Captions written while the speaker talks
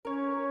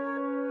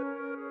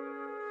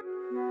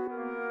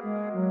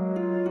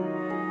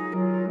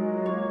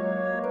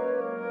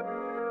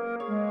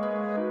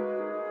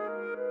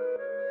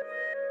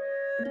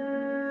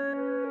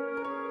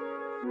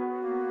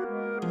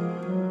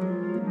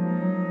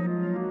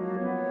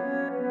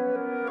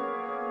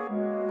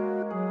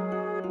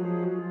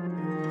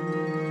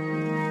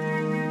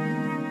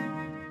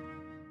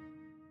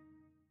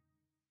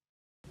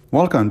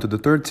Welcome to the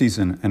third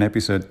season and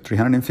episode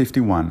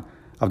 351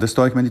 of the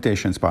Stoic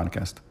Meditations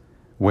podcast,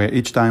 where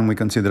each time we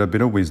consider a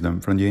bit of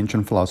wisdom from the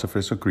ancient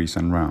philosophers of Greece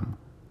and Rome.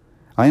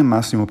 I am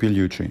Massimo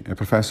Pigliucci, a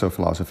professor of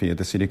philosophy at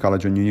the City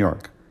College of New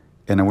York,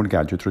 and I will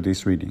guide you through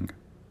this reading.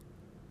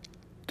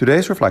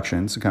 Today's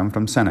reflections come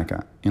from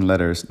Seneca in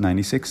Letters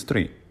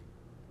 96:3.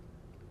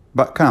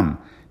 But come,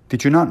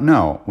 did you not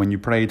know when you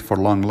prayed for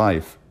long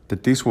life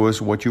that this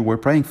was what you were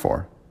praying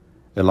for?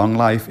 A long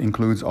life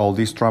includes all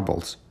these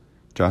troubles,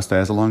 just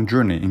as a long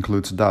journey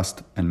includes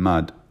dust and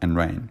mud and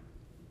rain.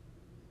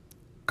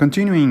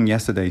 Continuing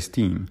yesterday's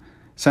theme,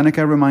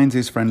 Seneca reminds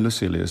his friend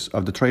Lucilius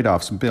of the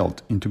trade-offs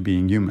built into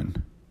being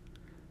human.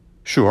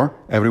 Sure,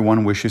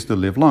 everyone wishes to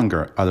live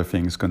longer, other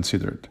things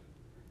considered.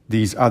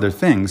 These other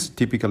things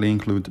typically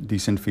include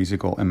decent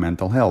physical and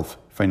mental health,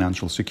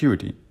 financial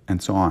security,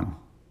 and so on.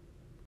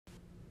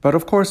 But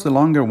of course, the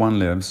longer one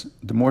lives,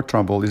 the more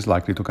trouble is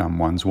likely to come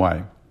one's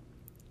way.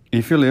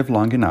 If you live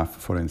long enough,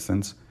 for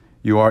instance,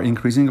 you are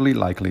increasingly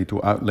likely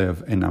to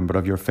outlive a number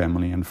of your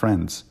family and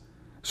friends,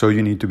 so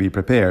you need to be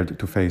prepared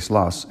to face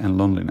loss and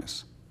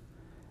loneliness.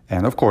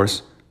 And of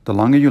course, the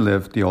longer you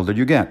live, the older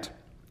you get,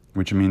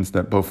 which means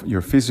that both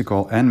your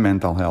physical and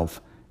mental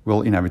health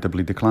will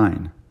inevitably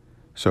decline,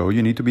 so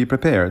you need to be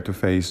prepared to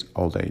face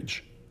old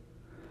age.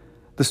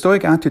 The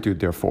Stoic attitude,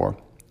 therefore,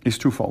 is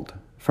twofold.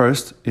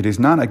 First, it is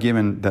not a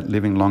given that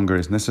living longer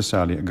is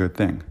necessarily a good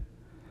thing.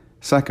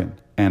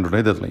 Second, and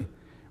relatedly,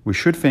 we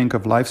should think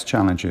of life's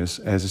challenges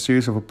as a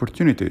series of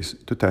opportunities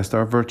to test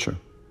our virtue,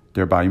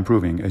 thereby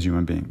improving as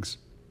human beings.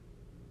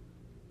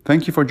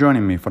 Thank you for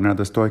joining me for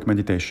another Stoic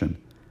meditation.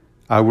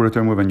 I will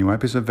return with a new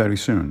episode very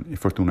soon, if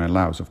Fortuna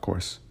allows, of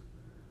course.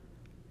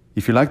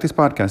 If you like this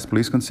podcast,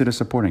 please consider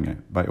supporting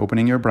it by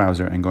opening your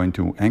browser and going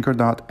to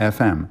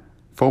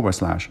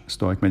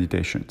anchor.fm/Stoic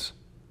Meditations.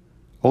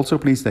 Also,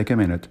 please take a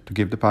minute to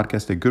give the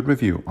podcast a good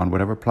review on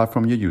whatever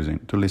platform you're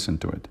using to listen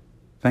to it.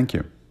 Thank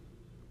you.